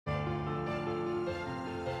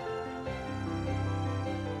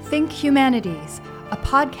Think Humanities, a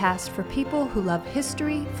podcast for people who love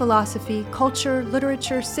history, philosophy, culture,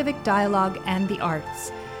 literature, civic dialogue, and the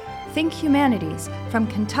arts. Think Humanities from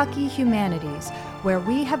Kentucky Humanities, where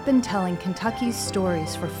we have been telling Kentucky's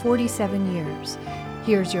stories for 47 years.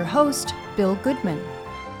 Here's your host, Bill Goodman.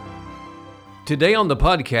 Today on the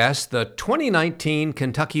podcast, the 2019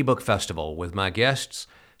 Kentucky Book Festival with my guests,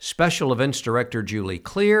 Special Events Director Julie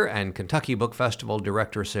Klier and Kentucky Book Festival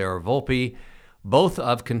Director Sara Volpi, both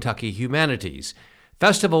of Kentucky Humanities.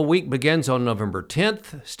 Festival week begins on November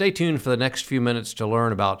 10th. Stay tuned for the next few minutes to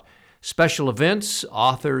learn about special events,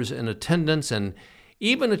 authors in attendance, and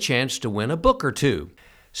even a chance to win a book or two.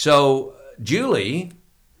 So, Julie,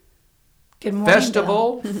 good morning,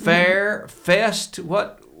 festival, Bill. fair, fest,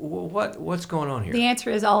 what's going on here? The answer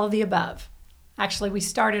is all of the above. Actually, we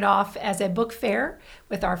started off as a book fair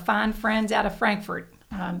with our fine friends out of Frankfurt.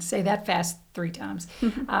 Say that fast 3 times.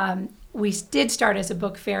 We did start as a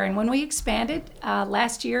book fair, and when we expanded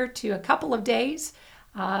last year to a couple of days,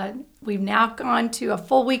 we've now gone to a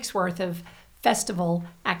full week's worth of festival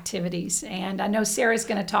activities. And I know Sarah's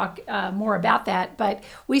going to talk more about that, but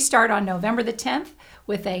we start on November the 10th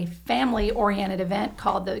with a family-oriented event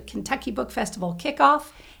called the Kentucky Book Festival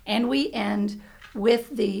Kickoff, and we end with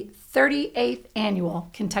the 38th annual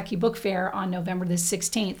Kentucky Book Fair on November the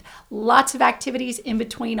 16th. Lots of activities in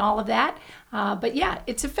between all of that. But yeah,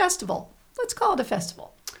 it's a festival. Let's call it a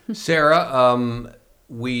festival. Sara,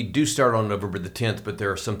 we do start on November the 10th, but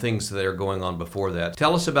there are some things that are going on before that.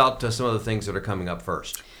 Tell us about some of the things that are coming up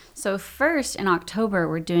first. So first, in October,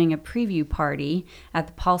 we're doing a preview party at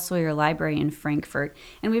the Paul Sawyer Library in Frankfurt.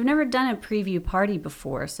 And we've never done a preview party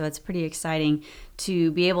before, so it's pretty exciting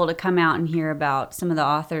to be able to come out and hear about some of the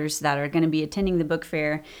authors that are going to be attending the book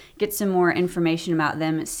fair, get some more information about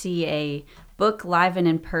them, see a book live and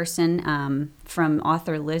in person from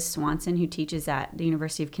author Liz Swanson, who teaches at the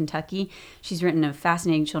University of Kentucky. She's written a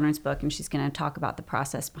fascinating children's book, and she's going to talk about the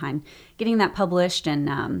process behind getting that published.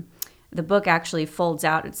 And the book actually folds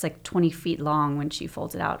out. It's like 20 feet long when she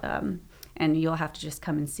folds it out. And you'll have to just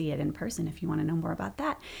come and see it in person if you want to know more about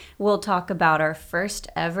that. We'll talk about our first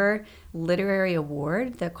ever literary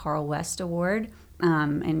award, the Carl West Award.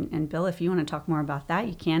 And Bill, if you want to talk more about that,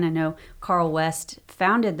 you can. I know Carl West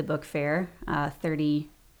founded the book fair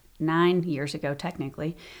 39 years ago,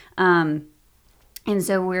 technically. And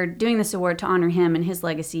so we're doing this award to honor him and his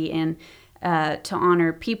legacy, and to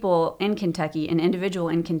honor people in Kentucky, an individual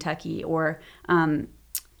in Kentucky, or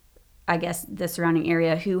I guess the surrounding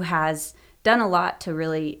area, who has done a lot to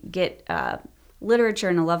really get literature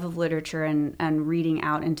and a love of literature and reading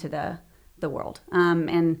out into the world.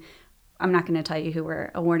 And I'm not going to tell you who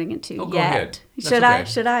we're awarding it to yet. Go ahead. Should I?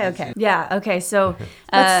 Should I? Okay. Yeah. Okay. So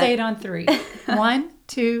let's say it on 3. 1,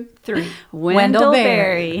 2, 3. Wendell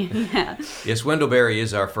Berry. Yeah. Yes, Wendell Berry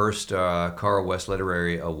is our first Carl West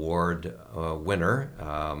Literary Award winner,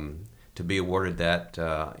 to be awarded that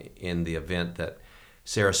in the event that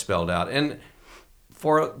Sara spelled out. And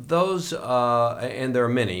for those, and there are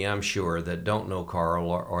many, I'm sure, that don't know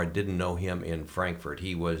Carl or didn't know him in Frankfurt.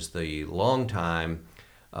 He was the longtime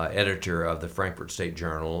editor of the Frankfurt State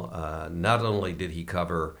Journal. Not only did he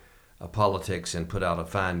cover politics and put out a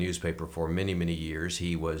fine newspaper for many, many years,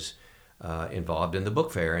 he was involved in the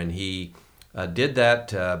book fair, and he did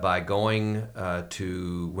that by going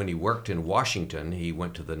to, when he worked in Washington, he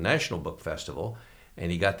went to the National Book Festival, and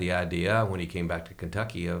he got the idea when he came back to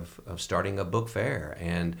Kentucky of starting a book fair.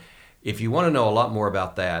 And if you want to know a lot more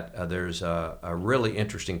about that, there's a really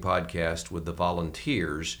interesting podcast with the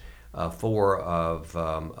volunteers, 4 of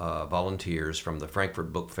volunteers from the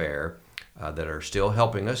Frankfurt Book Fair that are still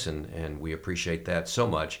helping us, and we appreciate that so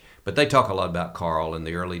much. But they talk a lot about Carl in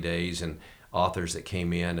the early days and authors that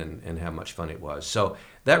came in and how much fun it was. So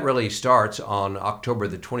that really starts on October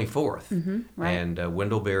the 24th. Mm-hmm, right. And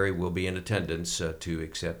Wendell Berry will be in attendance to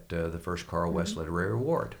accept the first Carl West Literary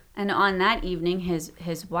Award. And on that evening,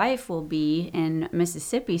 his wife will be in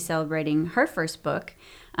Mississippi celebrating her first book,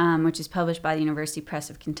 which is published by the University Press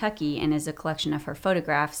of Kentucky and is a collection of her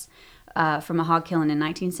photographs from a hog killing in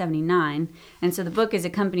 1979. And so the book is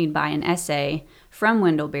accompanied by an essay from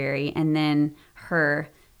Wendell Berry, and then her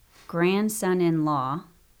grandson-in-law,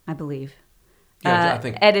 I believe, I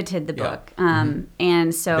think, edited the book.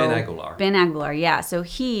 And so Ben Aguilar, yeah. So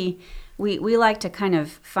we like to kind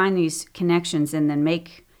of find these connections and then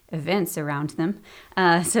make events around them.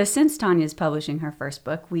 So since Tanya's publishing her first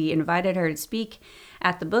book, we invited her to speak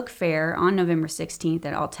at the book fair on November 16th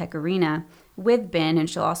at Alltech Arena with Ben, and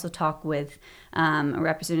she'll also talk with a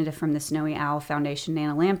representative from the Snowy Owl Foundation,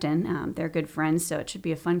 Nana Lampton. They're good friends, so it should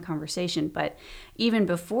be a fun conversation. But even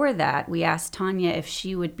before that, we asked Tanya if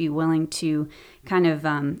she would be willing to kind of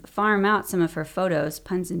farm out some of her photos,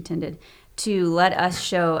 puns intended, to let us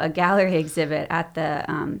show a gallery exhibit at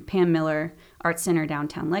the Pam Miller Art Center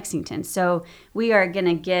downtown Lexington. So we are going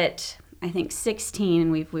to get, I think, 16,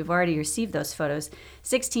 and we've already received those photos,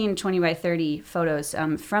 16 20 by 30 photos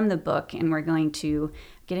from the book, and we're going to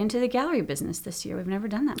get into the gallery business this year. We've never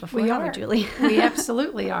done that before, have we, Julie? We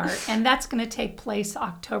absolutely are. And that's going to take place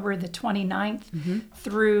October the 29th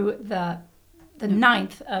through the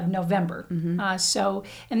 9th of November.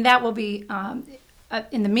 And that will be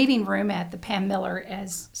in the meeting room at the Pam Miller,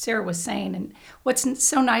 as Sara was saying. And what's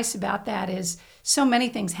so nice about that is so many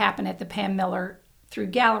things happen at the Pam Miller through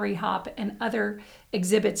Gallery Hop and other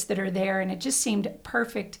exhibits that are there. And it just seemed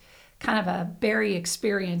perfect, kind of a Barry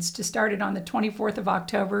experience to start it on the 24th of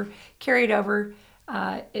October, carry it over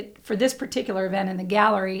for this particular event in the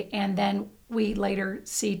gallery, and then we later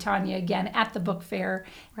see Tanya again at the book fair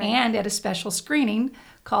and at a special screening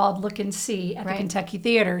called Look and See at the Kentucky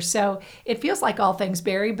Theater. So it feels like all things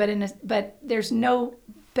Barry, but there's no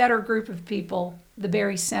better group of people, the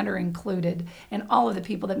Barry Center included, and all of the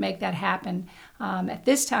people that make that happen at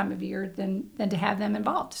this time of year than to have them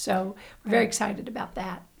involved. So we're very excited about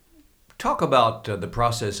that. Talk about the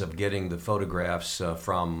process of getting the photographs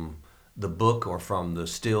from the book or from the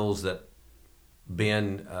stills that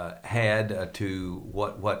Ben had to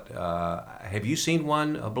what have you seen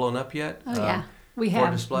one blown up yet? Oh, yeah. We have.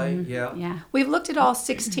 For display? Yeah. We've looked at all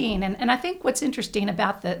 16, and I think what's interesting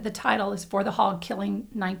about the title is For the Hog Killing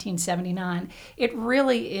 1979. It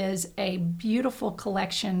really is a beautiful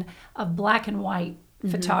collection of black and white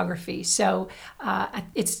photography. So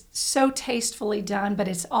it's so tastefully done, but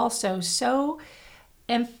it's also so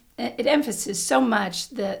it emphasizes so much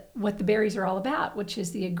that what the Barrys are all about, which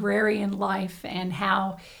is the agrarian life and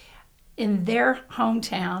how in their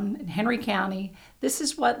hometown in Henry County, this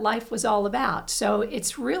is what life was all about. So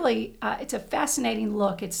it's really, it's a fascinating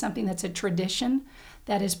look. It's something that's a tradition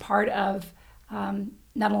that is part of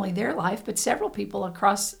not only their life, but several people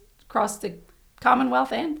across the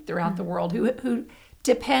Commonwealth and throughout the world who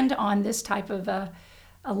depend on this type of a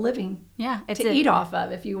living to eat off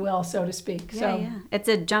of, if you will, so to speak. It's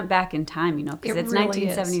a jump back in time, because it's really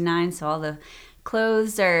 1979, is. So all the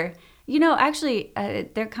clothes are, actually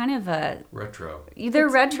they're kind of retro. They're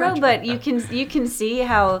retro, but you can see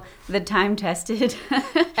how the time-tested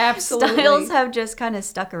styles have just kind of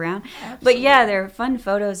stuck around. Absolutely. But they're fun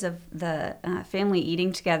photos of the family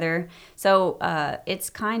eating together. So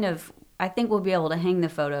it's kind of, I think we'll be able to hang the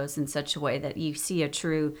photos in such a way that you see a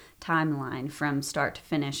true timeline from start to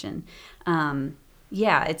finish. And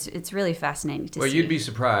it's really fascinating to see. Well, you'd be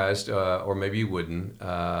surprised, or maybe you wouldn't,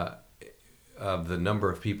 of the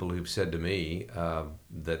number of people who've said to me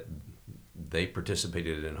that they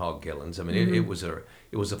participated in hog killings. I mean, it was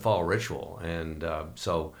a fall ritual, and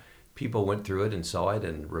so people went through it and saw it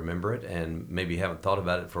and remember it, and maybe haven't thought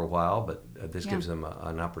about it for a while, but this gives them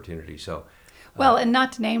an opportunity. So. Well, and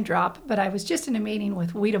not to name drop, but I was just in a meeting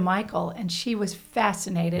with Weta Michael, and she was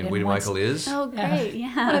fascinated. And Weta Michael is? Oh, great,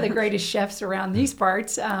 one of the greatest chefs around these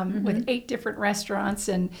parts, with 8 different restaurants.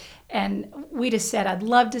 And Weta said, I'd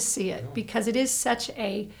love to see it, because it is such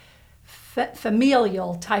a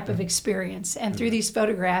familial type of experience. And through these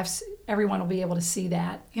photographs, everyone will be able to see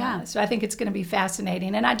that. So I think it's going to be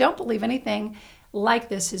fascinating. And I don't believe anything like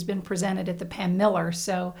this has been presented at the Pam Miller.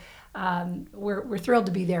 So we're thrilled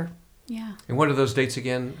to be there. Yeah. And what are those dates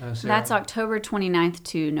again, Sara? That's October 29th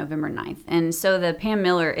to November 9th. And so the Pam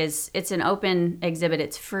Miller it's an open exhibit.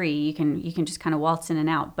 It's free. You can just kind of waltz in and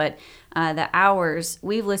out. But the hours,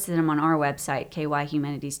 we've listed them on our website,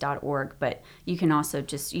 kyhumanities.org, but you can also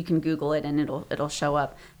you can Google it and it'll show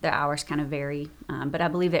up. The hours kind of vary, but I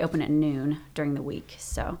believe they open at noon during the week.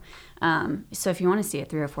 So if you want to see it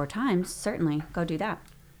 3 or 4 times, certainly go do that.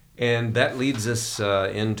 And that leads us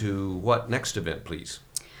into what next event, please?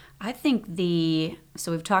 I think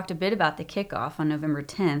so we've talked a bit about the kickoff on November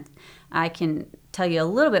 10th. I can tell you a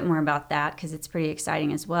little bit more about that because it's pretty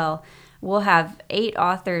exciting as well. We'll have 8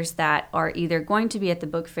 authors that are either going to be at the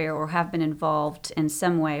book fair or have been involved in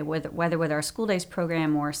some way, whether with our School Days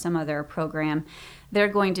program or some other program. They're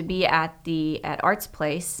going to be at Arts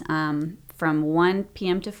Place from 1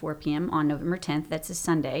 p.m. to 4 p.m. on November 10th. That's a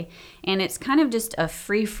Sunday. And it's kind of just a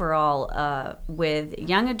free-for-all with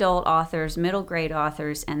young adult authors, middle grade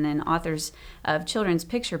authors, and then authors of children's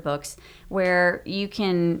picture books where you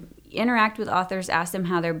can interact with authors, ask them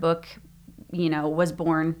how their book was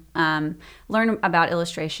born, learn about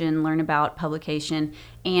illustration, learn about publication,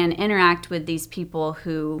 and interact with these people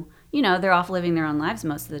who, they're off living their own lives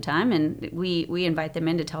most of the time. And we invite them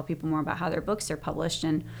in to tell people more about how their books are published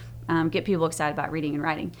and get people excited about reading and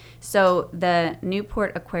writing. So the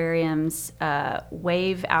Newport Aquarium's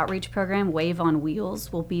Wave outreach program, Wave on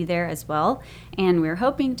Wheels, will be there as well. And we're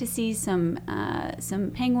hoping to see some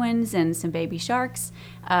penguins and some baby sharks.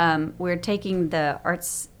 We're taking the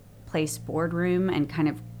Arts Place boardroom and kind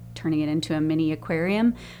of turning it into a mini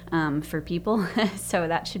aquarium for people. So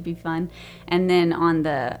that should be fun. And then on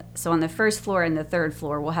the first floor and the third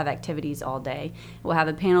floor, we'll have activities all day. We'll have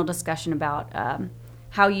a panel discussion about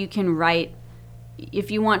how you can write.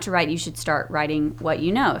 If you want to write, you should start writing what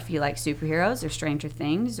you know. If you like superheroes or Stranger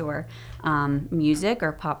Things or music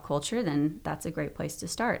or pop culture, then that's a great place to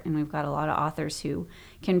start. And we've got a lot of authors who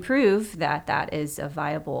can prove that that is a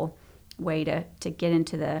viable way to get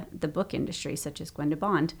into the book industry, such as Gwenda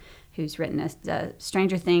Bond, who's written a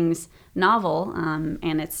Stranger Things novel,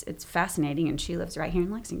 and it's fascinating, and she lives right here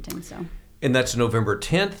in Lexington. So. And that's November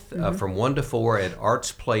 10th from 1 to 4 at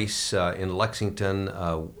Arts Place in Lexington.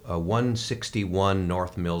 161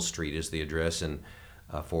 North Mill Street is the address, and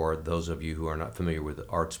for those of you who are not familiar with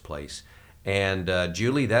Arts Place. And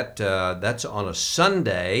Julie, that's on a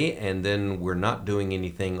Sunday, and then we're not doing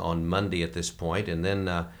anything on Monday at this point, and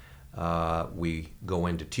then we go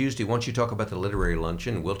into Tuesday. Why don't you talk about the literary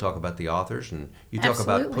luncheon? We'll talk about the authors, and you talk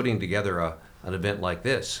about putting together an event like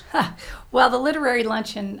this. Well, the literary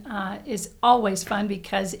luncheon is always fun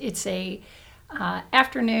because it's a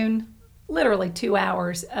afternoon, literally 2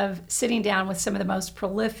 hours of sitting down with some of the most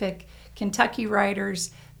prolific Kentucky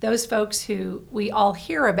writers, those folks who we all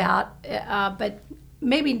hear about, but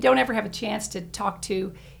maybe don't ever have a chance to talk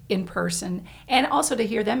to in person, and also to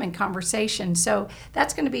hear them in conversation. So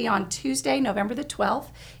that's going to be on Tuesday, November the 12th.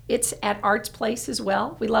 It's at Arts Place as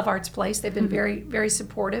well. We love Arts Place. They've been very, very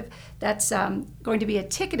supportive. That's going to be a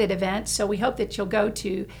ticketed event, so we hope that you'll go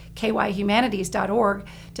to kyhumanities.org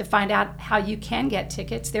to find out how you can get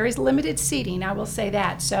tickets. There is limited seating, I will say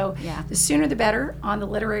that. So the sooner the better on the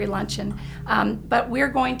literary luncheon. But we're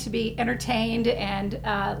going to be entertained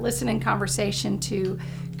and listen in conversation to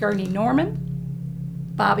Gurney Norman,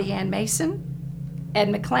 Bobby Ann Mason, Ed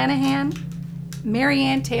McClanahan,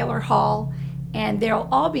 Marianne Taylor Hall, and they'll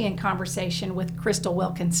all be in conversation with Crystal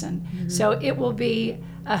Wilkinson. So it will be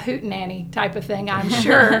a hootenanny type of thing, I'm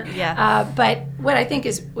sure. But what I think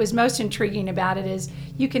was most intriguing about it is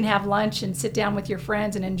you can have lunch and sit down with your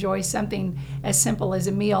friends and enjoy something as simple as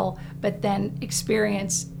a meal, but then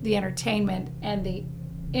experience the entertainment and the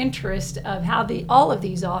interest of how all of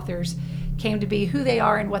these authors came to be who they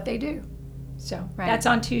are and what they do. So that's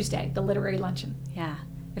on Tuesday, the literary luncheon. Yeah,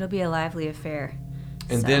 it'll be a lively affair.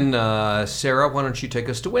 And then, Sara, why don't you take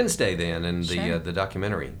us to Wednesday then and the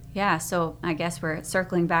documentary? Yeah, so I guess we're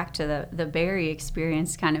circling back to the Barry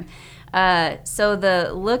experience kind of. So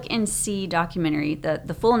the Look and See documentary,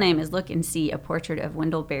 the full name is Look and See, A Portrait of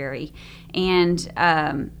Wendell Berry. And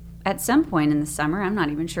at some point in the summer, I'm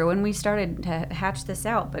not even sure when we started to hatch this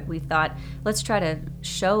out, but we thought, let's try to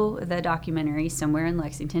show the documentary somewhere in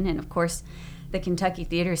Lexington. And of course, the Kentucky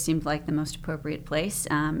Theater seemed like the most appropriate place.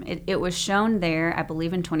 It was shown there, I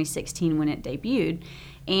believe, in 2016 when it debuted.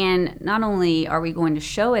 And not only are we going to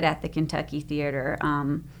show it at the Kentucky Theater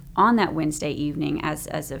on that Wednesday evening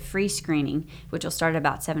as a free screening, which will start at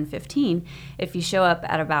about 7:15. If you show up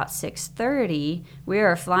at about 6:30, we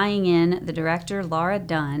are flying in the director, Laura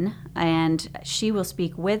Dunn, and she will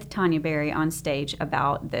speak with Tanya Berry on stage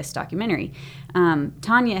about this documentary.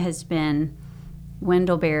 Tanya has been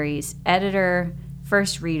Wendell Berry's editor,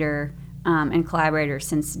 first reader, and collaborator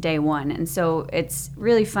since day one. And so it's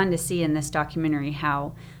really fun to see in this documentary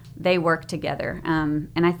how they work together.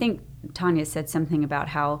 And I think Tanya said something about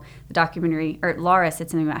how the documentary, or Laura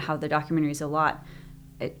said something about how the documentary is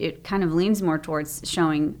it kind of leans more towards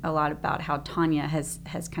showing a lot about how Tanya has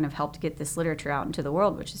kind of helped get this literature out into the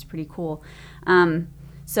world, which is pretty cool.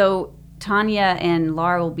 So Tanya and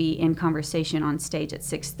Laura will be in conversation on stage at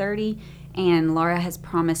 6:30, and Laura has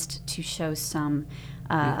promised to show some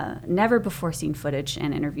never-before-seen footage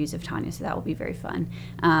and interviews of Tanya, so that will be very fun.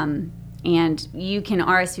 And you can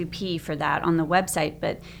RSVP for that on the website,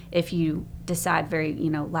 but if you decide very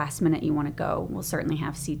last minute you want to go, we'll certainly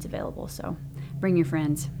have seats available, so bring your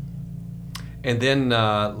friends. And then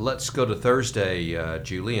let's go to Thursday,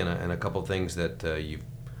 Julie, and a couple things that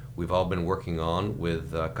we've all been working on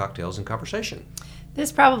with Cocktails and Conversation.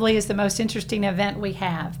 This probably is the most interesting event we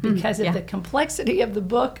have because of the complexity of the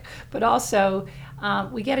book, but also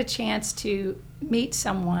we get a chance to meet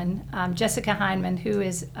someone, Jessica Heineman, who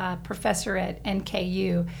is a professor at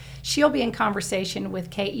NKU. She'll be in conversation with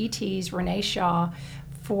KET's Renee Shaw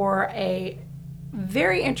for a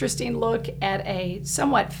very interesting look at a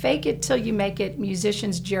somewhat fake it till you make it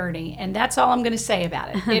musician's journey. And that's all I'm going to say about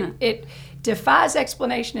it. It defies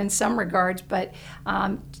explanation in some regards, but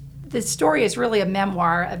the story is really a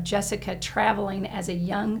memoir of Jessica traveling as a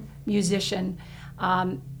young musician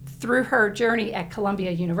through her journey at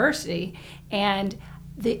Columbia University and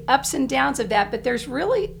the ups and downs of that. But there's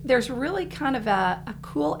really kind of a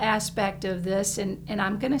cool aspect of this, and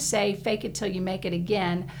I'm going to say fake it till you make it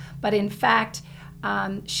again. But in fact,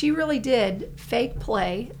 she really did fake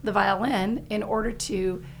play the violin in order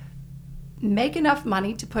to make enough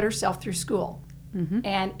money to put herself through school. Mm-hmm.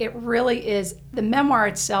 And it really is, the memoir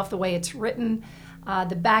itself, the way it's written,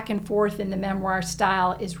 the back and forth in the memoir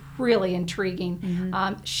style is really intriguing.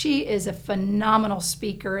 Mm-hmm. She is a phenomenal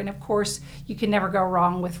speaker, and of course, you can never go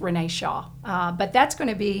wrong with Renee Shaw. But that's going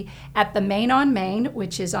to be at the Main on Main,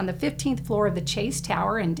 which is on the 15th floor of the Chase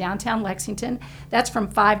Tower in downtown Lexington. That's from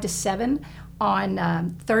 5 to 7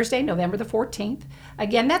 on Thursday, November the 14th.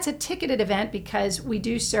 Again, that's a ticketed event because we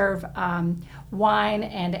do serve wine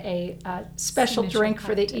and a special signature drink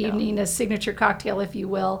for the evening, a signature cocktail, if you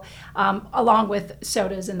will, along with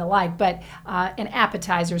sodas and the like, but and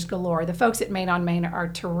appetizers galore. The folks at Main on Main are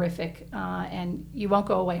terrific, and you won't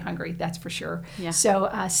go away hungry, that's for sure. Yeah.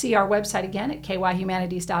 So see our website again at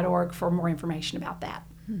kyhumanities.org for more information about that.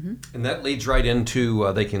 Mm-hmm. And that leads right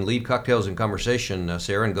into, they can lead cocktails and conversation,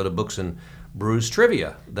 Sarah, and go to Books and Brews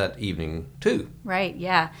Trivia that evening, too. Right,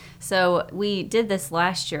 yeah. So we did this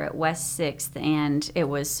last year at West 6th, and it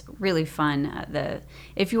was really fun.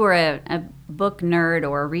 If you were a book nerd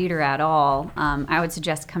or a reader at all, I would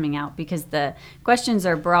suggest coming out because the questions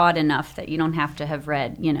are broad enough that you don't have to have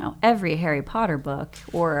read, every Harry Potter book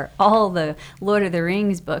or all the Lord of the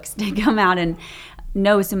Rings books to come out and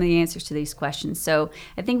know some of the answers to these questions. So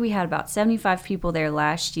I think we had about 75 people there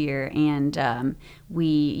last year, and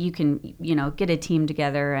you can get a team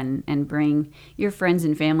together and bring your friends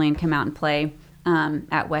and family and come out and play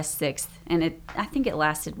at West 6th. And I think it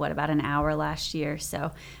lasted about an hour last year.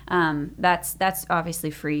 So that's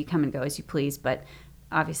obviously free. Come and go as you please, but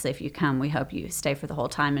obviously, if you come, we hope you stay for the whole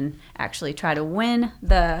time and actually try to win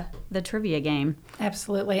the trivia game.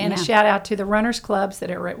 Absolutely. And a shout out to the runners clubs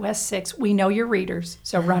that are at West 6. We know you're readers,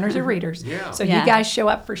 so runners are readers. Yeah. So you guys show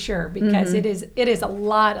up for sure because mm-hmm. it is a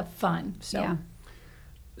lot of fun. So. Yeah.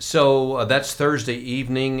 So that's Thursday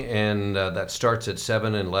evening, and that starts at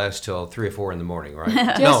 7 and lasts till 3 or 4 in the morning, right?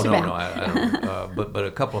 No, I don't know. But a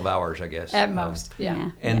couple of hours, I guess. At most, yeah.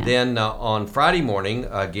 And then on Friday morning,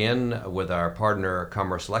 again, with our partner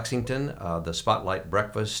Commerce Lexington, the Spotlight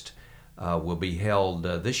Breakfast will be held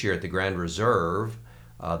this year at the Grand Reserve.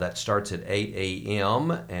 That starts at 8 a.m.,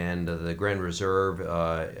 and the Grand Reserve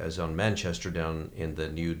is on Manchester down in the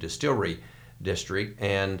new Distillery District.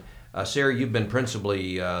 And Sarah, you've been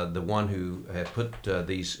principally the one who have put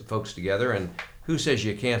these folks together, and who says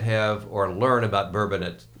you can't have or learn about bourbon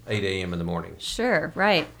at 8 a.m. in the morning? Sure,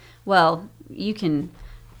 right. Well, you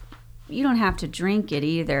don't have to drink it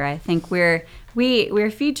either. I think we're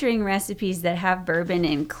featuring recipes that have bourbon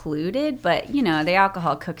included, but the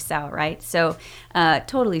alcohol cooks out, right? So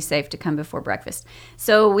totally safe to come before breakfast.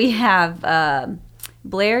 So we have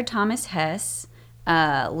Blair Thomas Hess,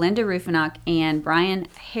 Linda Rufinock, and Brian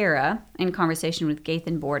Hara in conversation with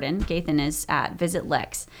Gathan Borden. Gathan is at Visit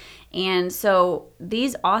Lex. And so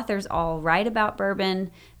these authors all write about bourbon.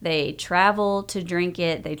 They travel to drink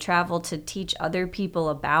it. They travel to teach other people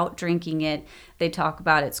about drinking it. They talk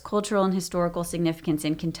about its cultural and historical significance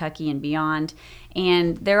in Kentucky and beyond.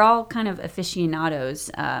 And they're all kind of aficionados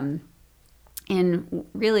in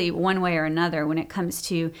really one way or another when it comes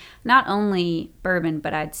to not only bourbon,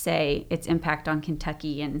 but I'd say its impact on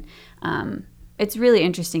Kentucky. And it's really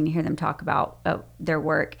interesting to hear them talk about their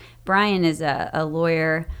work. Brian is a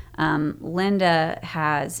lawyer. Linda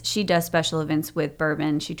she does special events with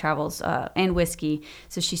bourbon. She travels and whiskey.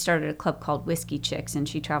 So she started a club called Whiskey Chicks, and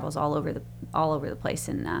she travels all over the place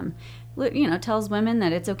and tells women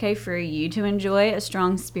that it's okay for you to enjoy a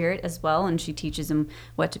strong spirit as well. And she teaches them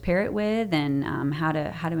what to pair it with and how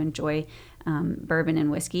to enjoy bourbon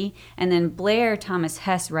and whiskey. And then Blair Thomas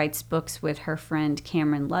Hess writes books with her friend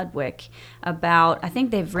Cameron Ludwig about, I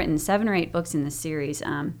think they've written 7 or 8 books in this series.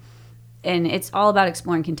 And it's all about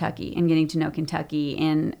exploring Kentucky and getting to know Kentucky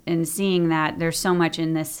and seeing that there's so much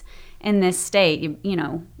in this state.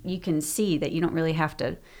 You can see that you don't really have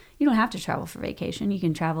to you don't have to travel for vacation. You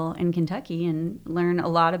can travel in Kentucky and learn a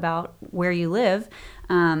lot about where you live.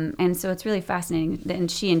 And so it's really fascinating.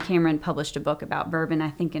 And she and Cameron published a book about bourbon,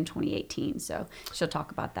 I think, in 2018. So she'll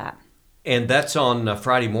talk about that. And that's on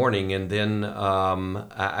Friday morning. And then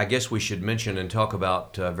I guess we should mention and talk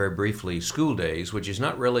about very briefly School Days, which is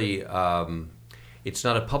not really, it's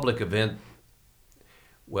not a public event.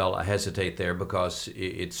 Well, I hesitate there because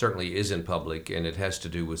it certainly isn't public and it has to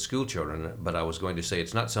do with school children. But I was going to say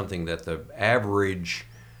it's not something that the average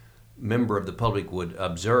member of the public would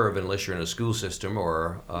observe unless you're in a school system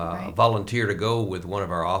or volunteer to go with one of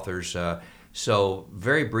our authors. So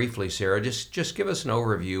very briefly, Sarah, just give us an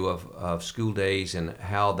overview of School Days and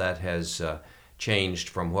how that has changed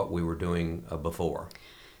from what we were doing before.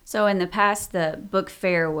 So in the past, the book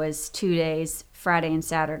fair was 2 days, Friday and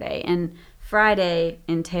Saturday. And Friday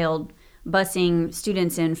entailed busing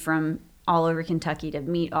students in from all over Kentucky to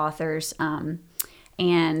meet authors.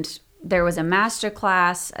 And there was a master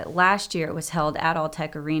class. Last year it was held at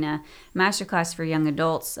Alltech Arena, master class for young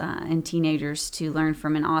adults and teenagers to learn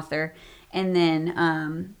from an author. And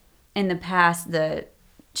then in the past, the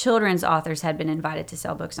children's authors had been invited to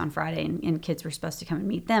sell books on Friday, and kids were supposed to come and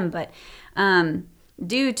meet them. But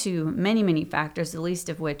due to many, many factors, the least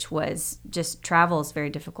of which was just travel is very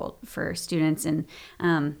difficult for students, and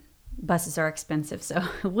buses are expensive. So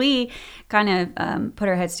we kind of put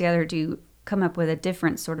our heads together to come up with a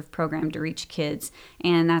different sort of program to reach kids,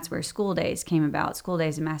 and that's where School Days came about, School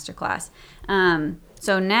Days and Masterclass.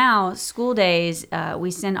 So now, School Days, we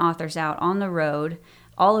send authors out on the road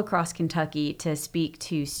all across Kentucky to speak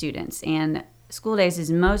to students. And School Days is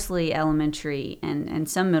mostly elementary and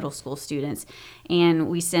some middle school students. And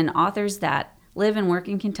we send authors that live and work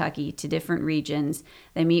in Kentucky to different regions.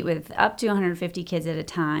 They meet with up to 150 kids at a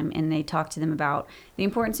time, and they talk to them about the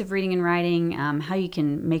importance of reading and writing, how you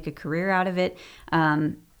can make a career out of it.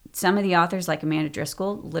 Some of the authors, like Amanda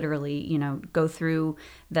Driscoll, literally, go through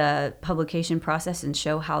the publication process and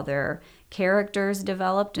show how their characters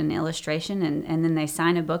developed in illustration, and then they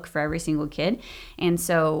sign a book for every single kid. And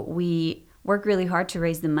so we work really hard to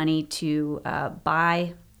raise the money to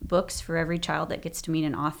buy books for every child that gets to meet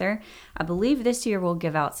an author. I believe this year we'll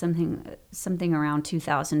give out something around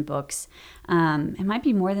 2,000 books. It might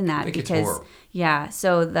be more than that, I think because it's more. Yeah,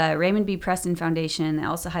 so the Raymond B. Preston Foundation, the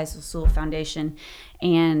Elsa Heisel Sewell Foundation,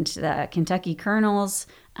 and the Kentucky Colonels.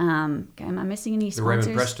 Am I missing any sponsors? The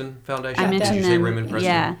Raymond Preston Foundation? I mentioned Did you say Raymond Preston?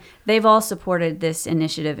 Yeah, they've all supported this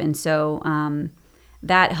initiative, and so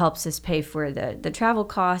that helps us pay for the travel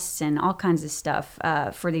costs and all kinds of stuff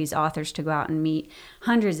for these authors to go out and meet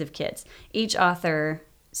hundreds of kids. Each author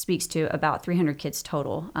speaks to about 300 kids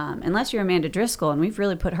total, unless you're Amanda Driscoll, and we've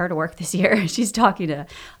really put her to work this year. She's talking to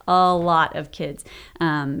a lot of kids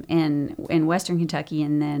in Western Kentucky,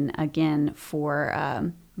 and then again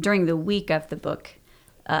for during the week of the book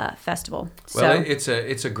festival. Well, it's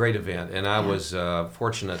a great event, and I was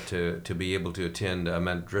fortunate to be able to attend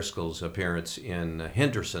Amanda Driscoll's appearance in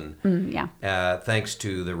Henderson. Thanks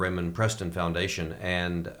to the Raymond Preston Foundation,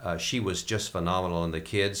 and she was just phenomenal. And the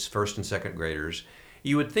kids, first and second graders,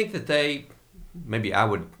 you would think that maybe I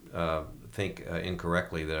would think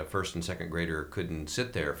incorrectly that a first and second grader couldn't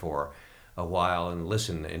sit there for a while and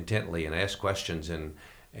listen intently and ask questions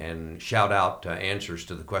and shout out answers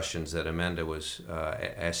to the questions that Amanda was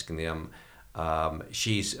asking them.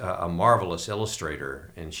 She's a marvelous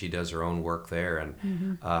illustrator, and she does her own work there,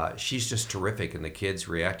 and she's just terrific, and the kids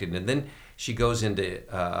reacted. And then she goes into,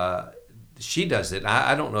 she does it,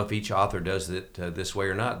 I don't know if each author does it this way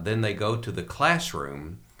or not, then they go to the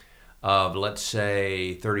classroom of, let's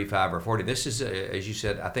say, 35 or 40. This is, as you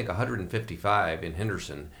said, I think 155 in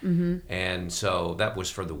Henderson. And so that was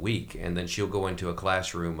for the week. And then she'll go into a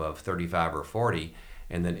classroom of 35 or 40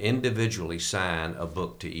 and then individually sign a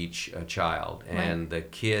book to each child. And the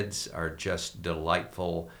kids are just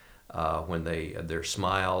delightful when their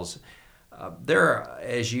smiles. There are,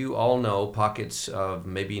 as you all know, pockets of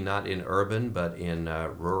maybe not in urban, but in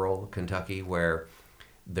rural Kentucky where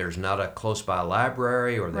there's not a close-by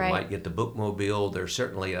library, or they might get the bookmobile. There's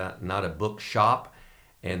certainly not a bookshop.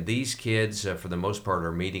 And these kids, for the most part,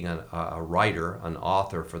 are meeting a writer, an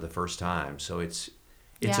author, for the first time. So it's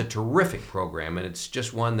a terrific program, and it's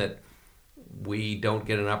just one that we don't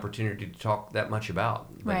get an opportunity to talk that much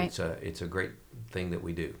about. But it's a great thing that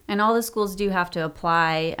we do. And all the schools do have to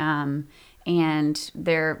apply, and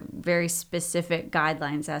there are very specific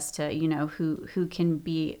guidelines as to who can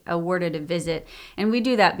be awarded a visit. And we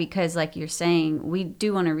do that because, like you're saying, we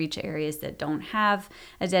do want to reach areas that don't have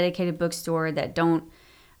a dedicated bookstore, that don't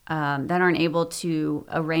that aren't able to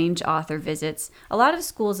arrange author visits. A lot of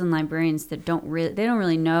schools and librarians that don't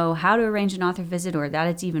really know how to arrange an author visit, or that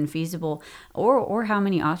it's even feasible, or how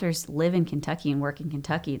many authors live in Kentucky and work in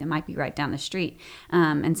Kentucky that might be right down the street.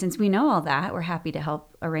 And since we know all that, we're happy to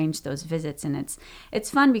help arrange those visits. And it's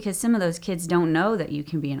fun because some of those kids don't know that you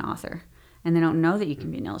can be an author, and they don't know that you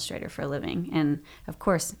can be an illustrator for a living. And of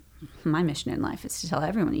course, my mission in life is to tell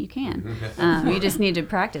everyone that you can. You just need to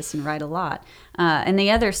practice and write a lot. And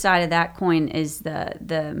the other side of that coin is the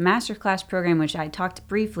masterclass program, which I talked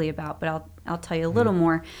briefly about, but I'll tell you a little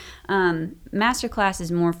more. Masterclass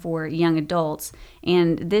is more for young adults,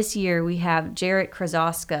 and this year we have Jarrett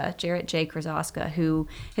J. Krasoska, who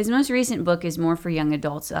his most recent book is more for young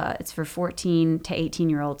adults. It's for 14 to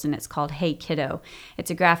 18-year-olds, and it's called Hey Kiddo.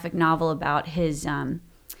 It's a graphic novel about his...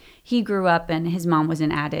 He grew up and his mom was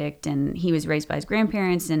an addict, and he was raised by his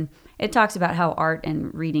grandparents, and it talks about how art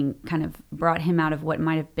and reading kind of brought him out of what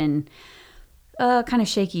might have been kind of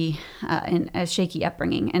shaky, and a shaky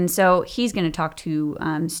upbringing. And so he's going to talk to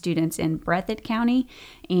students in Breathitt County,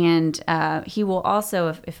 and he will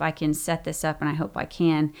also, if I can set this up, and I hope I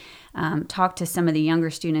can, talk to some of the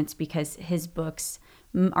younger students, because his books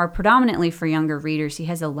are predominantly for younger readers. He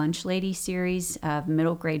has a Lunch Lady series of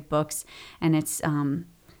middle grade books, and it's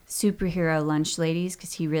superhero lunch ladies,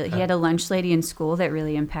 because he had a lunch lady in school that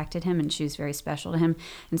really impacted him, and she was very special to him.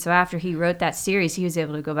 And so after he wrote that series, he was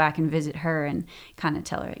able to go back and visit her and kind of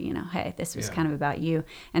tell her, hey, this was kind of about you.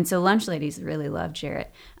 And so lunch ladies really love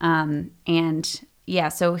Jarrett.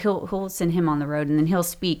 So he'll send him on the road, and then he'll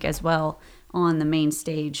speak as well on the main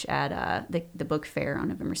stage at the book fair on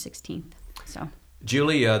November 16th. So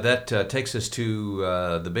Julie, that takes us to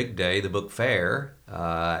the big day, the book fair,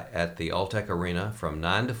 at the Alltech Arena from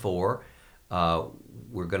 9 to 4.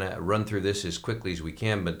 We're going to run through this as quickly as we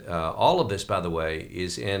can, but all of this, by the way,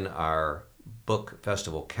 is in our book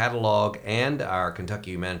festival catalog and our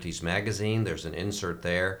Kentucky Humanities magazine. There's an insert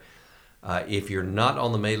there. If you're not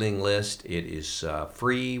on the mailing list, it is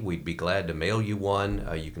free. We'd be glad to mail you one.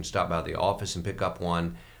 You can stop by the office and pick up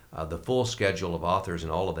one. The full schedule of authors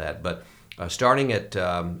and all of that. But starting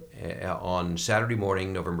on Saturday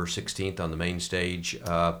morning, November 16th, on the main stage,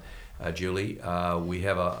 Julie, we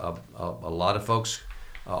have a lot of folks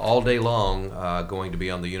all day long going to be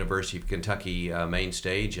on the University of Kentucky main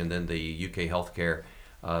stage, and then the UK Healthcare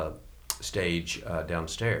stage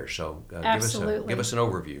downstairs. So give us an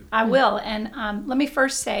overview. I will. And let me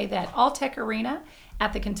first say that Alltech Arena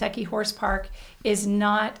at the Kentucky Horse Park is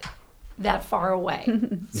not that far away.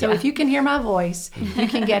 So if you can hear my voice, you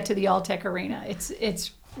can get to the Alltech Arena.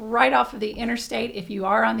 It's right off of the interstate if you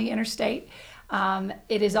are on the interstate.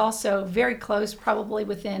 It is also very close, probably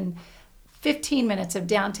within 15 minutes of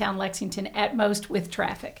downtown Lexington at most with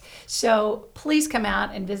traffic. So please come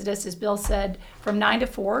out and visit us, as Bill said, from 9 to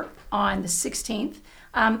 4 on the 16th.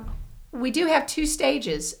 We do have 2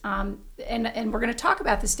 stages, and we're going to talk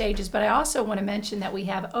about the stages, but I also want to mention that we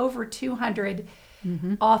have over 200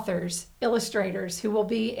 authors, illustrators who will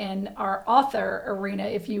be in our author arena,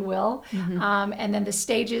 if you will. And then the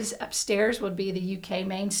stages upstairs would be the UK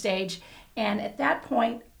main stage. And at that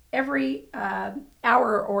point, every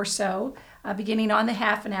hour or so, beginning on the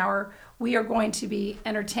half an hour, we are going to be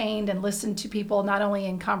entertained and listen to people, not only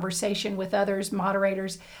in conversation with others,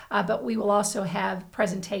 moderators, but we will also have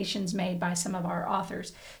presentations made by some of our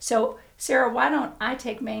authors. So, Sara, why don't I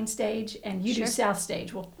take main stage and you do south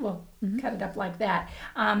stage? We'll cut it up like that.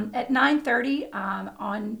 At 9:30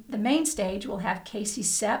 on the main stage, we'll have Casey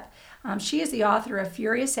Sepp. She is the author of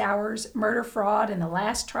Furious Hours, Murder, Fraud, and the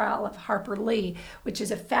Last Trial of Harper Lee, which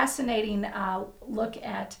is a fascinating look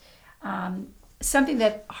at something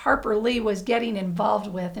that Harper Lee was getting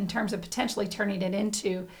involved with in terms of potentially turning it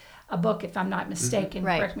into a book, if I'm not mistaken.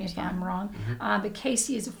 Right. Correct me if I'm wrong. But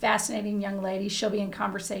Casey is a fascinating young lady. She'll be in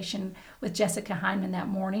conversation with Jessica Hyndman that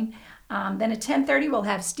morning. Then at 10:30, we'll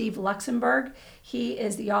have Steve Luxembourg. He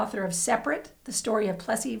is the author of Separate, the story of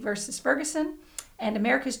Plessy versus Ferguson, and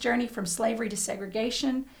America's Journey from Slavery to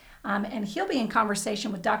Segregation. And he'll be in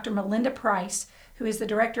conversation with Dr. Melinda Price, who is the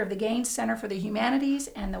director of the Gaines Center for the Humanities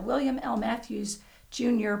and the William L. Matthews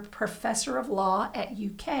Jr. Professor of Law at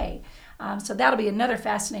UK. So that'll be another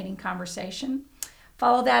fascinating conversation.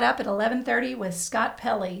 Follow that up at 11:30 with Scott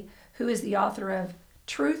Pelley, who is the author of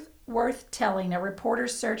Truth Worth Telling, a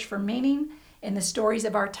reporter's search for meaning in the stories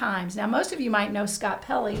of our times. Now, most of you might know Scott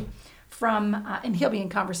Pelley from, and he'll be in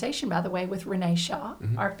conversation, by the way, with Renee Shaw,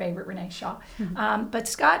 our favorite Renee Shaw. But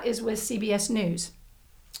Scott is with CBS News.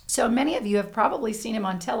 So many of you have probably seen him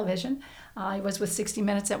on television. He was with 60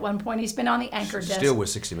 Minutes at one point. He's been on the anchor desk. Still with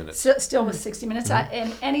 60 Minutes. Still with 60 Minutes.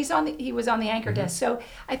 And he was on the anchor desk. So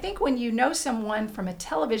I think when you know someone from a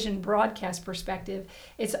television broadcast perspective,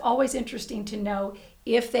 it's always interesting to know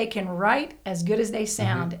if they can write as good as they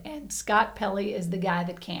sound. And Scott Pelley is the guy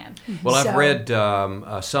that can. Well, I've read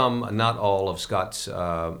some, not all of Scott's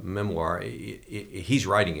memoir. He's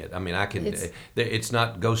writing it. I mean, it's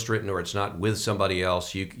not ghostwritten or it's not with somebody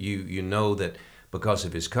else. You know that because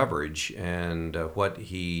of his coverage and what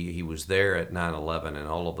he was there at 9/11 and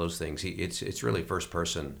all of those things. It's really first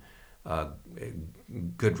person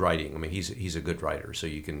good writing. I mean, he's a good writer, so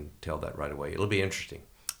you can tell that right away. It'll be interesting.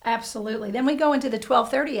 Absolutely. Then we go into the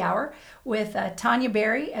 12:30 hour with Tanya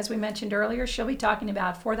Berry, as we mentioned earlier. She'll be talking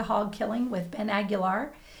about For the Hog Killing with Ben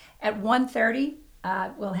Aguilar. At 1:30,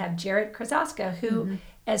 we'll have Jarrett Krasaska, who,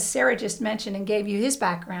 as Sara just mentioned and gave you his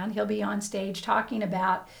background, he'll be on stage talking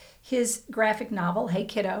about his graphic novel, Hey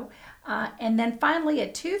Kiddo. And then finally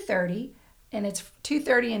at 2:30, and it's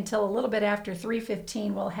 2:30 until a little bit after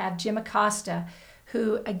 3:15, we'll have Jim Acosta,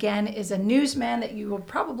 who again is a newsman that you will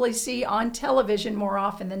probably see on television more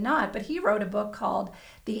often than not, but he wrote a book called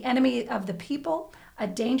The Enemy of the People, A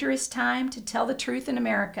Dangerous Time to Tell the Truth in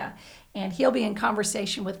America. And he'll be in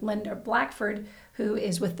conversation with Linda Blackford, who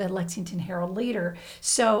is with the Lexington Herald Leader.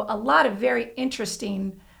 So a lot of very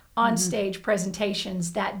interesting on-stage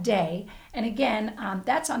presentations that day. And again,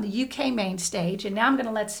 that's on the UK main stage. And now I'm going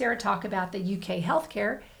to let Sara talk about the UK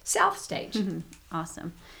Healthcare South stage.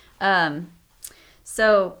 Awesome.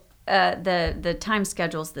 So the time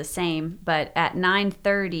schedule's the same, but at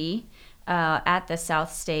 9:30 at the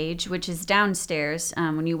South stage, which is downstairs,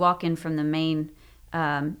 when you walk in from the main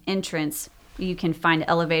entrance, you can find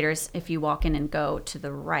elevators if you walk in and go to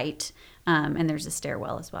the right. And there's a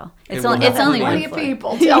stairwell as well. It's only plenty of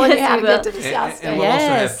people telling you how to get to the South stage. And we'll also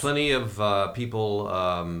have plenty of people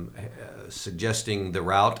suggesting the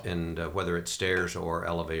route and whether it's stairs or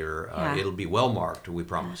elevator. It'll be well marked, we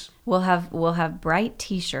promise. We'll have bright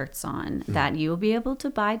T-shirts on that you'll be able to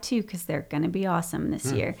buy too, because they're going to be awesome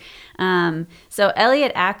this year. So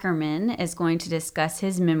Elliot Ackerman is going to discuss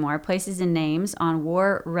his memoir, Places and Names, on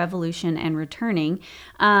War, Revolution, and Returning.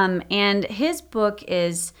 And his book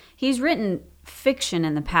he's written fiction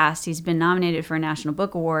in the past. He's been nominated for a National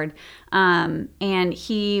Book Award. And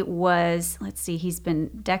he's been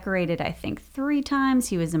decorated, I think, 3 times.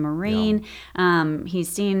 He was a Marine. Yeah. He's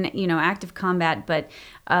seen, active combat, but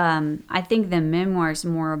I think the memoir is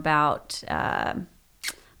more about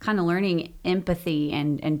kind of learning empathy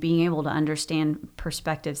and being able to understand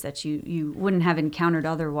perspectives that you wouldn't have encountered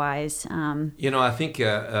otherwise. I think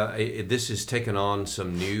this has taken on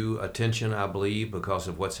some new attention, I believe, because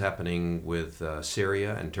of what's happening with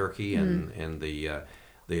Syria and Turkey and the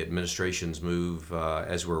administration's move.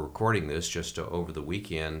 As we're recording this, just over the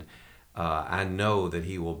weekend, I know that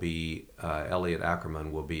Elliot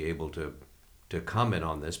Ackerman will be able to comment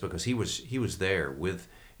on this because he was there with.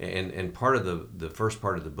 And part of the first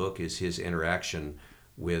part of the book is his interaction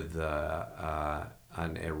with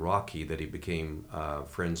an Iraqi that he became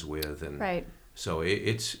friends with, and right. So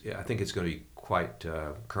I think it's going to be quite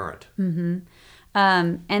current. Mm-hmm.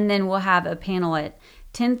 And then we'll have a panel at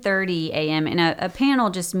 10:30 a.m. And a panel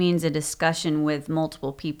just means a discussion with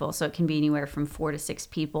multiple people, so it can be anywhere from 4 to 6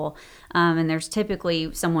 people. And there's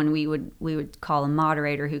typically someone we would call a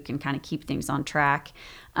moderator who can kind of keep things on track.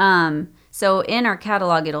 So in our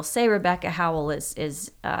catalog, it'll say Rebecca Howell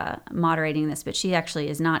is moderating this, but she actually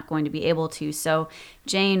is not going to be able to. So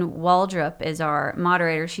Jane Waldrop is our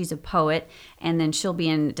moderator. She's a poet, and then she'll be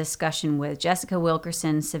in discussion with Jessica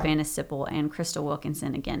Wilkerson, Savannah Sipple, and Crystal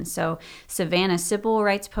Wilkinson again. So Savannah Sipple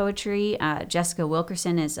writes poetry. Jessica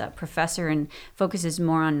Wilkerson is a professor and focuses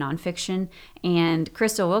more on nonfiction, and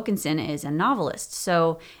Crystal Wilkinson is a novelist.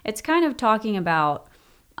 So it's kind of talking about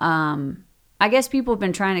I guess people have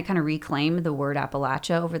been trying to kind of reclaim the word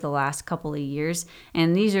Appalachia over the last couple of years,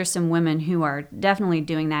 and these are some women who are definitely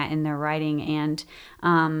doing that in their writing and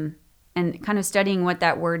kind of studying what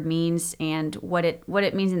that word means and what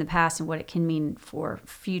it means in the past and what it can mean for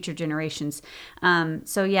future generations.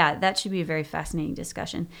 So yeah, that should be a very fascinating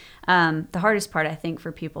discussion. The hardest part, I think,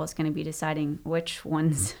 for people is going to be deciding which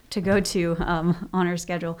ones to go to on our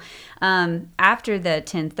schedule. After the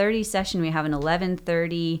 10:30 session, we have an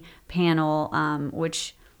 11:30 panel,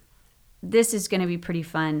 which this is going to be pretty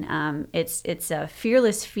fun. It's a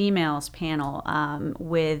Fearless Females panel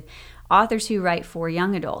with authors who write for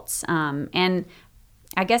young adults. And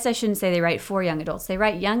I guess I shouldn't say they write for young adults. They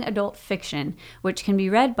write young adult fiction, which can be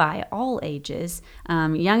read by all ages.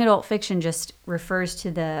 Young adult fiction just refers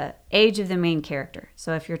to the age of the main character.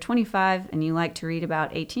 So if you're 25 and you like to read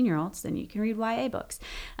about 18-year-olds, then you can read YA books.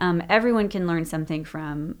 Everyone can learn something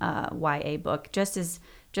from a YA book, just as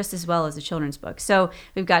well as a children's book. So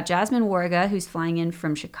we've got Jasmine Warga, who's flying in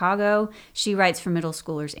from Chicago. She writes for middle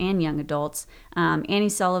schoolers and young adults. Annie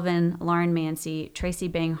Sullivan, Lauren Mancy, Tracy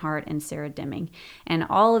Banghart, and Sara Deming. And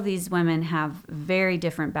all of these women have very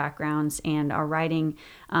different backgrounds and are writing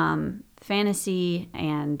fantasy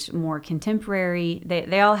and more contemporary.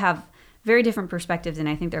 They all have very different perspectives, and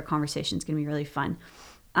I think their conversation is going to be really fun.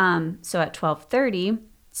 So at 12:30,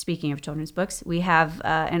 speaking of children's books, we have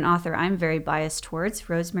an author I'm very biased towards,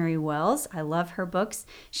 Rosemary Wells. I love her books.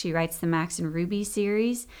 She writes the Max and Ruby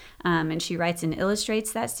series, and she writes and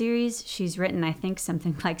illustrates that series. She's written, I think,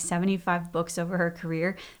 something like 75 books over her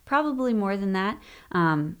career, probably more than that.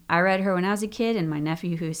 I read her when I was a kid, and my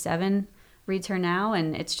nephew, who's 7, reads her now,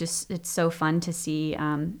 and it's so fun to see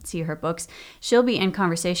her books. She'll be in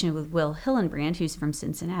conversation with Will Hillenbrand, who's from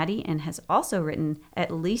Cincinnati and has also written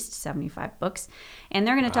at least 75 books. And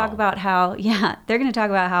they're going to talk about how if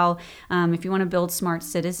you want to build smart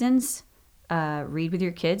citizens, read with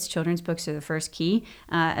your kids. Children's books are the first key.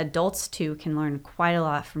 Adults too can learn quite a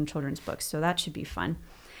lot from children's books, so that should be fun.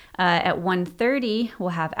 At 1:30, we'll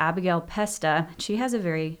have Abigail Pesta. She has a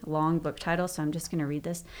very long book title, so I'm just going to read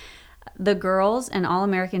this. The Girls, An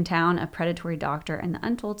All-American Town, A Predatory Doctor, and the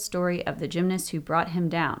Untold Story of the Gymnast Who Brought Him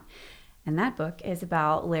Down. And that book is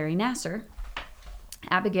about Larry Nassar.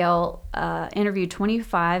 Abigail interviewed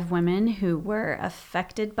 25 women who were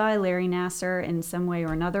affected by Larry Nassar in some way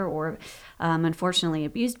or another, or unfortunately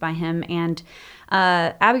abused by him. And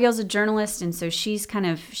Abigail's a journalist, and so she's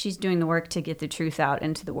doing the work to get the truth out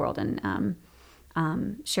into the world and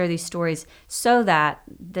share these stories so that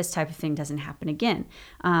this type of thing doesn't happen again.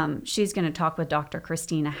 She's going to talk with Dr.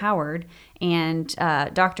 Christina Howard, and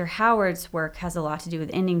Dr. Howard's work has a lot to do with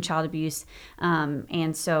ending child abuse,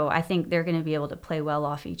 and so I think they're going to be able to play well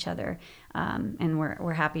off each other, and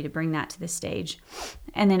we're happy to bring that to the stage.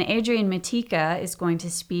 And then Adrian Matika is going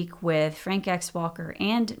to speak with Frank X. Walker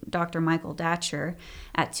and Dr. Michael Datcher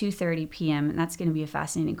at 2:30 p.m., and that's going to be a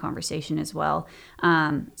fascinating conversation as well.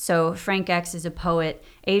 So Frank X is a poet.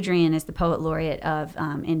 Adrian is the poet laureate of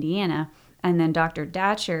Indiana. And then Dr.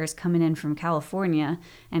 Datcher is coming in from California,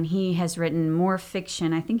 and he has written more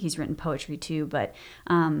fiction. I think he's written poetry too, but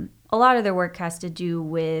a lot of their work has to do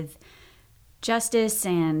with justice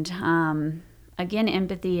and, again,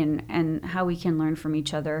 empathy and how we can learn from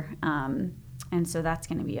each other. And so that's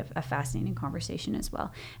going to be a fascinating conversation as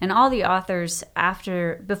well. And all the authors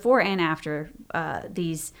before and after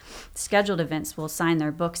these scheduled events will sign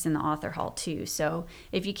their books in the author hall too. So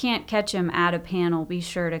if you can't catch them at a panel, be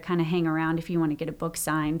sure to kind of hang around if you want to get a book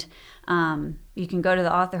signed. You can go to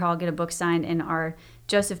the author hall, get a book signed, and our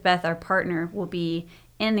Joseph Beth, our partner, will be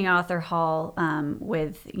in the author hall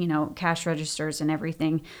with, cash registers and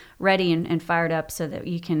everything ready and fired up so that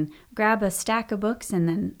you can grab a stack of books and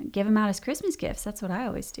then give them out as Christmas gifts. That's what I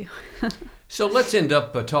always do. So let's end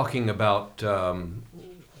up talking about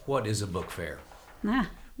what is a book fair.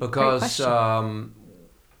 Because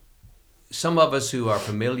some of us who are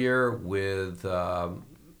familiar with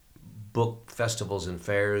book festivals and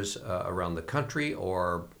fairs around the country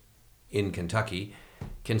or in Kentucky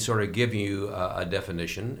can sort of give you a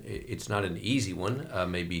definition. It's not an easy one,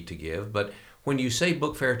 maybe, to give, but when you say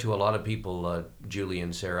book fair to a lot of people, Julie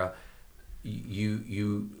and Sarah,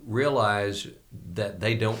 you realize that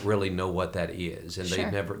they don't really know what that is, and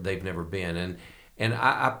Sure. they've never been. And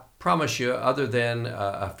I promise you, other than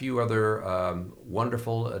a few other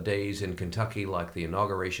wonderful days in Kentucky, like the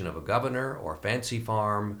inauguration of a governor or Fancy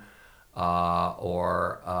Farm,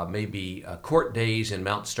 or maybe court days in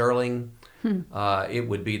Mount Sterling, it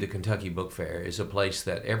would be the Kentucky Book Fair. Is a place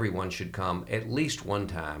that everyone should come at least one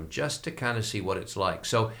time just to kind of see what it's like.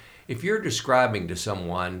 So if you're describing to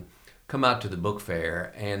someone, come out to the book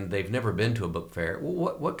fair, and they've never been to a book fair,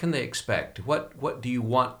 what can they expect? What do you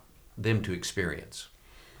want them to experience?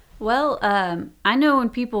 Well, I know when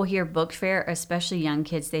people hear book fair, especially young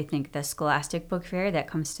kids, they think the Scholastic Book Fair that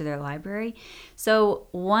comes to their library. So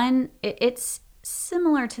it's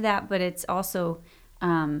similar to that, but it's also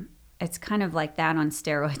it's kind of like that on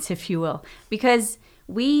steroids, if you will, because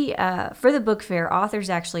we for the book fair, authors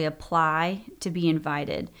actually apply to be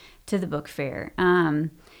invited to the book fair,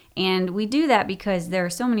 and we do that because there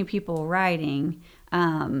are so many people writing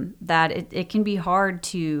that it can be hard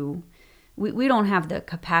to. we don't have the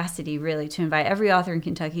capacity really to invite every author in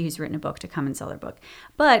Kentucky who's written a book to come and sell their book.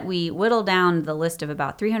 But we whittle down the list of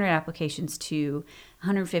about 300 applications to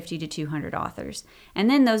 150 to 200 authors. And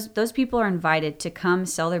then those people are invited to come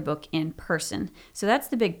sell their book in person. So that's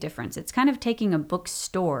the big difference. It's kind of taking a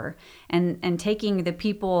bookstore and taking the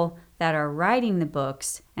people that are writing the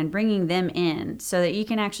books and bringing them in so that you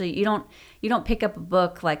can actually, you don't pick up a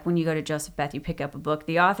book like when you go to Joseph Beth, you pick up a book.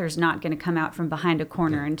 The author's not going to come out from behind a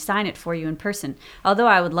corner and sign it for you in person, although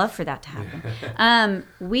I would love for that to happen.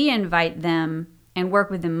 We invite them and work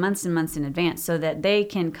with them months and months in advance so that they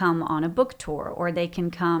can come on a book tour, or they can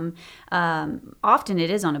come, often it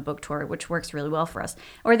is on a book tour, which works really well for us,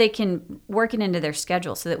 or they can work it into their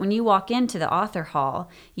schedule so that when you walk into the author hall,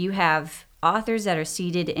 you have authors that are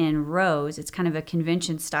seated in rows. It's kind of a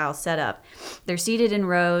convention style setup. They're seated in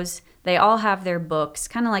rows. They all have their books,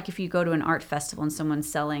 kind of like if you go to an art festival and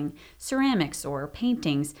someone's selling ceramics or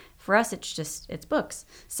paintings. For us, it's books.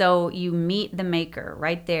 So you meet the maker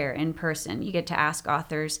right there in person. You get to ask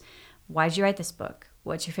authors, why'd you write this book?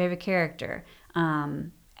 What's your favorite character?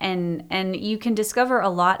 And you can discover a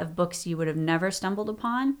lot of books you would have never stumbled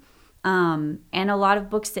upon. And a lot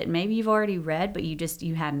of books that maybe you've already read, but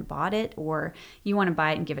you hadn't bought it, or you want to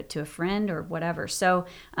buy it and give it to a friend or whatever. So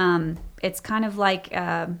it's kind of like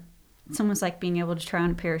it's almost like being able to try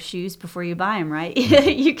on a pair of shoes before you buy them, right?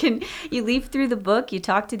 You leaf through the book, you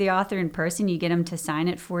talk to the author in person, you get them to sign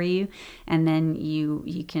it for you, and then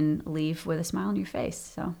you can leave with a smile on your face.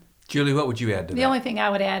 So. Julie, what would you add to that? The only thing I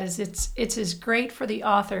would add is it's as great for the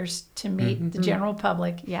authors to meet the general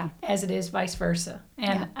public as it is vice versa.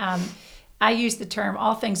 And I use the term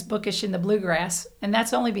all things bookish in the bluegrass, and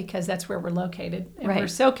that's only because that's where we're located. And we're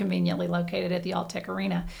so conveniently located at the Alltech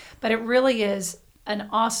Arena. But it really is an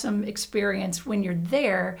awesome experience when you're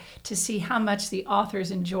there to see how much the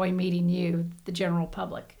authors enjoy meeting you, the general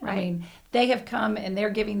public. Right. I mean, they have come and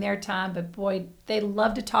they're giving their time, but boy, they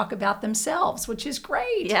love to talk about themselves, which is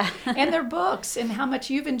great. Yeah. And their books and how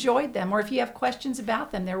much you've enjoyed them. Or if you have questions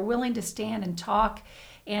about them, they're willing to stand and talk.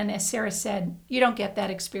 And as Sara said, you don't get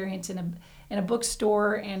that experience in a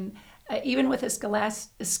bookstore, and even with a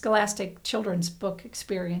scholastic children's book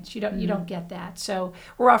experience, you don't get that. So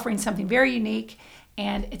we're offering something very unique,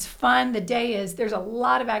 and it's fun. There's a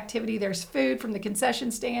lot of activity. There's food from the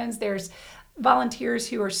concession stands. There's volunteers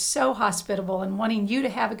who are so hospitable and wanting you to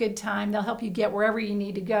have a good time. They'll help you get wherever you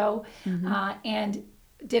need to go. And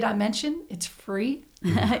did I mention it's free?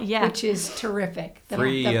 Which is terrific.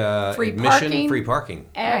 Free admission, parking. free parking.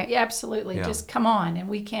 Absolutely. Yeah. Just come on, and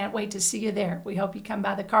we can't wait to see you there. We hope you come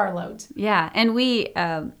by the carloads. Yeah, and we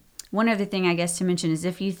one other thing I guess to mention is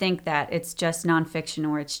if you think that it's just nonfiction,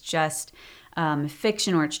 or it's just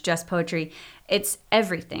fiction, or it's just poetry, it's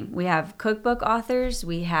everything. We have cookbook authors,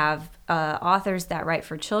 we have authors that write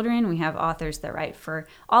for children, we have authors that write for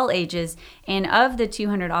all ages, and of the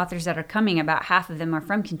 200 authors that are coming, about half of them are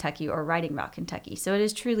from Kentucky or writing about Kentucky. So it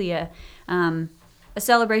is truly a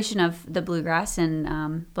celebration of the bluegrass,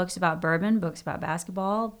 and books about bourbon, books about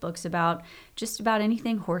basketball, books about just about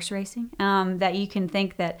anything, horse racing, that you can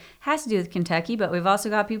think that has to do with Kentucky. But we've also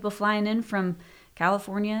got people flying in from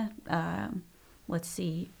California,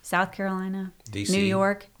 South Carolina, DC, New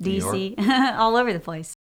York, DC, all over the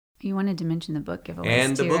place. You wanted to mention the book giveaway.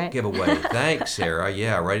 And the too, book right? giveaway. Thanks, Sara.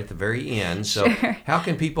 Yeah, right at the very end. So how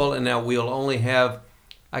can people, and now we'll only have,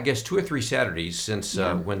 I guess, 2 or 3 Saturdays since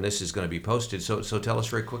when this is going to be posted. So tell us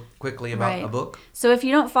very quickly about a book. So if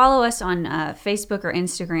you don't follow us on Facebook or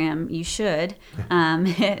Instagram, you should.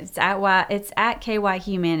 It's at KY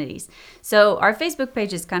Humanities. So our Facebook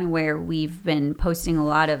page is kind of where we've been posting a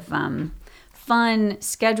lot of fun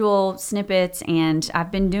schedule snippets, and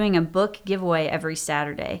I've been doing a book giveaway every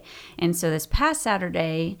Saturday. And so this past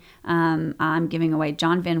Saturday, I'm giving away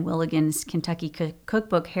John Van Willigen's Kentucky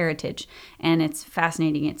Cookbook Heritage, and it's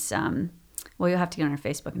fascinating. It's well, you'll have to go on our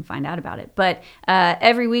Facebook and find out about it. But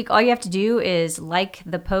every week, all you have to do is like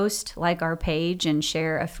the post, like our page, and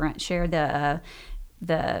share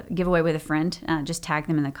the giveaway with a friend. Just tag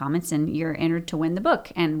them in the comments, and you're entered to win the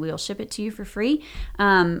book, and we'll ship it to you for free.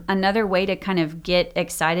 Another way to kind of get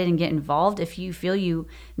excited and get involved, if you feel you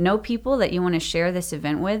know people that you want to share this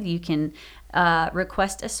event with, you can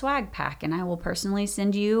request a swag pack, and I will personally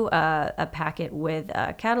send you a packet with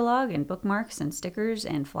a catalog and bookmarks and stickers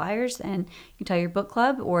and flyers, and you can tell your book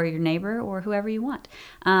club or your neighbor or whoever you want.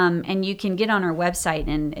 And you can get on our website,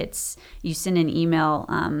 and you send an email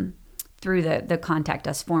through the contact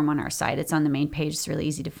us form on our site. It's on the main page. It's really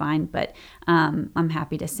easy to find, but I'm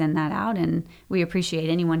happy to send that out, and we appreciate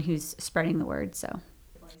anyone who's spreading the word. So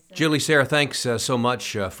Julie, Sarah, thanks so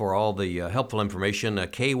much for all the helpful information.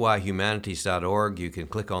 kyhumanities.org. You can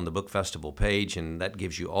click on the Book Festival page, and that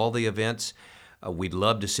gives you all the events. We'd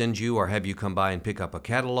love to send you or have you come by and pick up a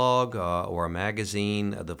catalog or a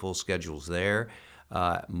magazine. The full schedule's there.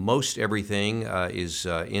 Most everything is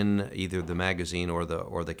in either the magazine or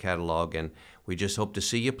the catalog, and we just hope to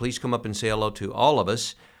see you. Please come up and say hello to all of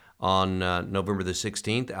us on November the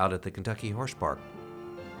 16th out at the Kentucky Horse Park.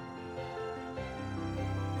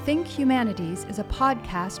 Think Humanities is a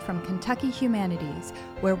podcast from Kentucky Humanities,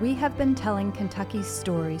 where we have been telling Kentucky's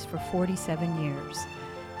stories for 47 years.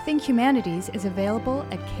 Think Humanities is available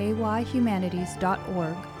at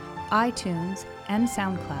kyhumanities.org, iTunes, and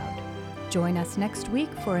SoundCloud. Join us next week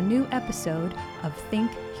for a new episode of Think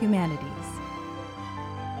Humanities.